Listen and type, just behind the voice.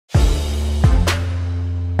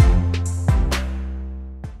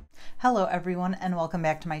Hello everyone and welcome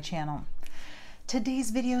back to my channel. Today's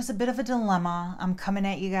video is a bit of a dilemma. I'm coming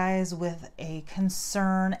at you guys with a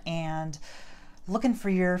concern and looking for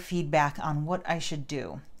your feedback on what I should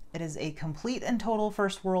do. It is a complete and total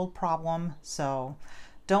first world problem, so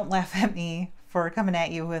don't laugh at me for coming at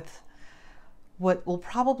you with what will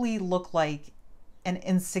probably look like an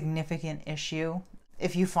insignificant issue.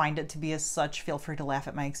 If you find it to be as such, feel free to laugh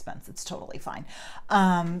at my expense. It's totally fine.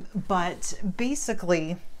 But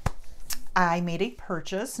basically, I made a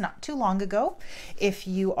purchase not too long ago. If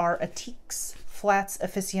you are a Tieks flats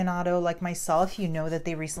aficionado like myself, you know that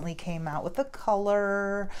they recently came out with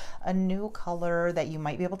a new color that you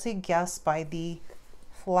might be able to guess by the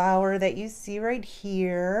flower that you see right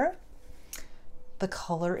here. The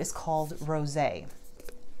color is called Rose.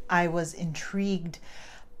 I was intrigued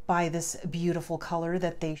by this beautiful color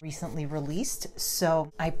that they recently released,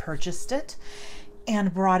 so I purchased it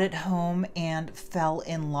and brought it home and fell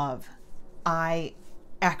in love. I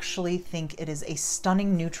actually think it is a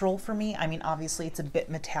stunning neutral for me. I mean, obviously it's a bit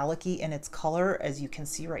metallic-y in its color, as you can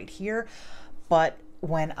see right here, but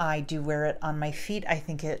when I do wear it on my feet, I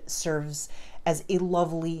think it serves as a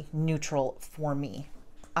lovely neutral for me.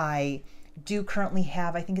 I do currently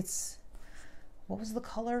have, I think it's, what was the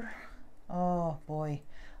color? Oh boy.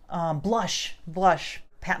 Blush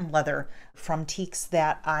patent leather from Tieks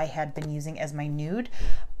that I had been using as my nude,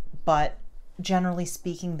 but generally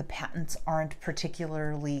speaking, the patents aren't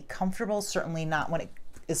particularly comfortable, certainly not when it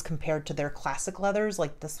is compared to their classic leathers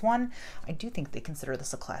like this one. I do think they consider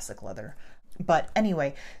this a classic leather. But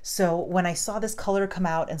anyway, so when I saw this color come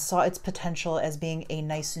out and saw its potential as being a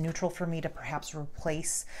nice neutral for me to perhaps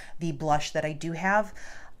replace the blush that I do have,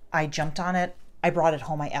 I jumped on it. I brought it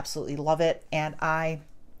home. I absolutely love it. And I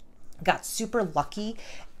got super lucky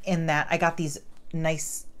in that I got these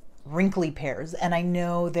nice wrinkly pairs, and I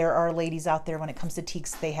know there are ladies out there when it comes to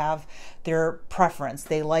Tieks, they have their preference.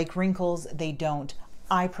 They like wrinkles, they don't.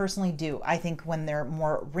 I personally do. I think when they're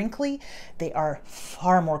more wrinkly, they are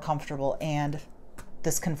far more comfortable, and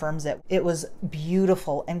this confirms it. It was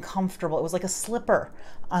beautiful and comfortable. It was like a slipper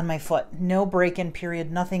on my foot. No break-in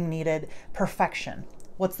period, nothing needed. Perfection.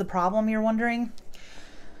 What's the problem, you're wondering?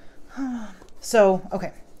 So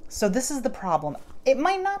this is the problem. It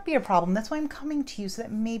might not be a problem. That's why I'm coming to you, so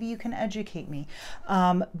that maybe you can educate me.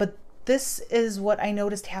 But this is what I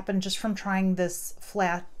noticed happened just from trying this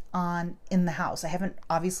flat on in the house. I haven't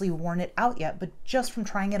obviously worn it out yet, but just from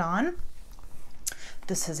trying it on,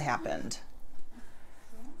 this has happened.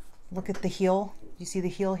 Look at the heel. You see the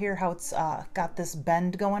heel here, how it's got this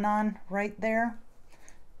bend going on right there?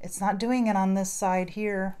 It's not doing it on this side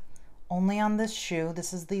here, only on this shoe.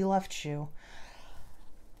 This is the left shoe.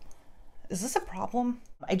 Is this a problem?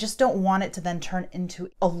 I just don't want it to then turn into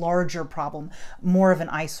a larger problem, more of an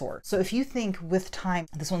eyesore. So if you think with time,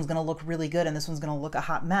 this one's gonna look really good and this one's gonna look a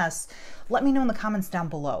hot mess, let me know in the comments down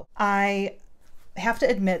below. I have to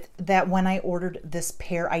admit that when I ordered this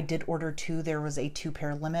pair, I did order two. There was a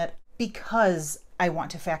 2-pair limit because I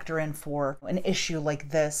want to factor in for an issue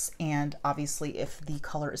like this, and obviously if the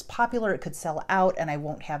color is popular, it could sell out and I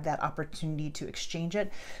won't have that opportunity to exchange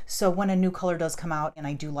it. So when a new color does come out and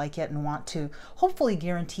I do like it and want to hopefully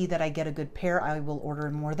guarantee that I get a good pair, I will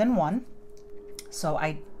order more than one. So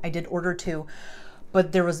I did order two,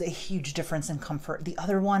 but there was a huge difference in comfort. The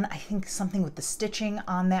other one, I think something with the stitching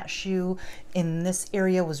on that shoe in this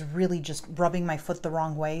area was really just rubbing my foot the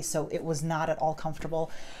wrong way, so it was not at all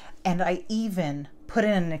comfortable. And I even put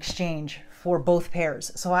in an exchange for both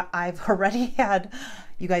pairs. So I've already had,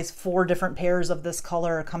 you guys, 4 different pairs of this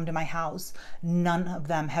color come to my house. None of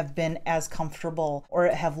them have been as comfortable or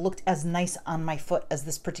have looked as nice on my foot as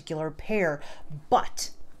this particular pair,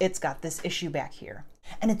 but it's got this issue back here.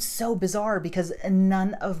 And it's so bizarre because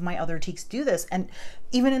none of my other Tieks do this. And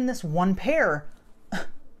even in this one pair,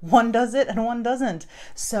 one does it and one doesn't.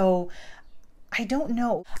 So I don't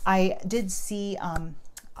know. I did see,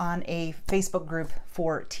 on a Facebook group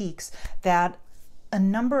for Tieks that a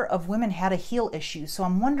number of women had a heel issue. So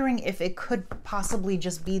I'm wondering if it could possibly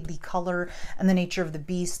just be the color and the nature of the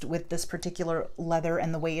beast with this particular leather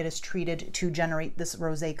and the way it is treated to generate this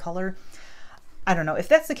rosé color. I don't know. If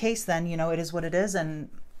that's the case, then, you know, it is what it is, and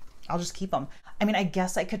I'll just keep them. I mean, I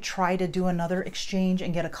guess I could try to do another exchange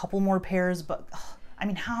and get a couple more pairs, but I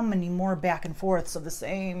mean, how many more back and forths of the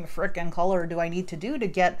same frickin' color do I need to do to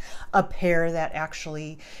get a pair that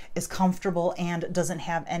actually is comfortable and doesn't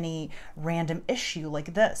have any random issue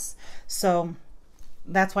like this? So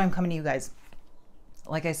that's why I'm coming to you guys.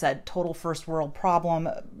 Like I said, total first world problem,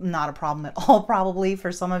 not a problem at all probably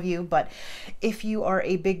for some of you, but if you are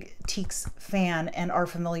a big Tieks fan and are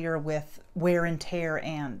familiar with wear and tear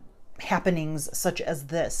and happenings such as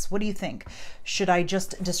this. What do you think? Should I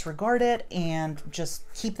just disregard it and just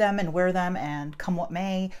keep them and wear them and come what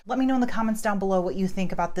may? Let me know in the comments down below what you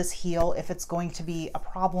think about this heel, if it's going to be a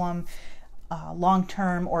problem long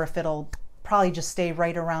term, or if it'll probably just stay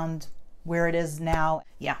right around where it is now.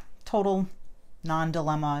 Yeah, total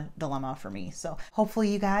dilemma for me. So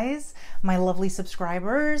hopefully you guys, my lovely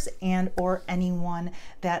subscribers, and or anyone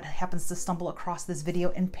that happens to stumble across this video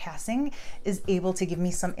in passing, is able to give me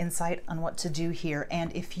some insight on what to do here.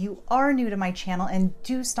 And if you are new to my channel and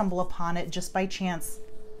do stumble upon it just by chance,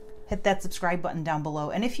 hit that subscribe button down below.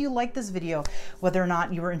 And if you like this video, whether or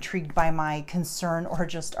not you were intrigued by my concern or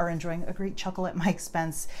just are enjoying a great chuckle at my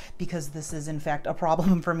expense, because this is in fact a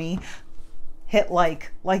problem for me, hit like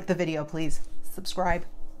the video, please. Subscribe,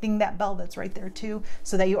 ding that bell that's right there too,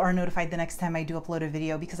 so that you are notified the next time I do upload a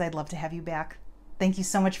video, because I'd love to have you back. Thank you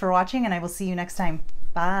so much for watching, and I will see you next time.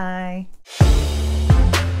 Bye.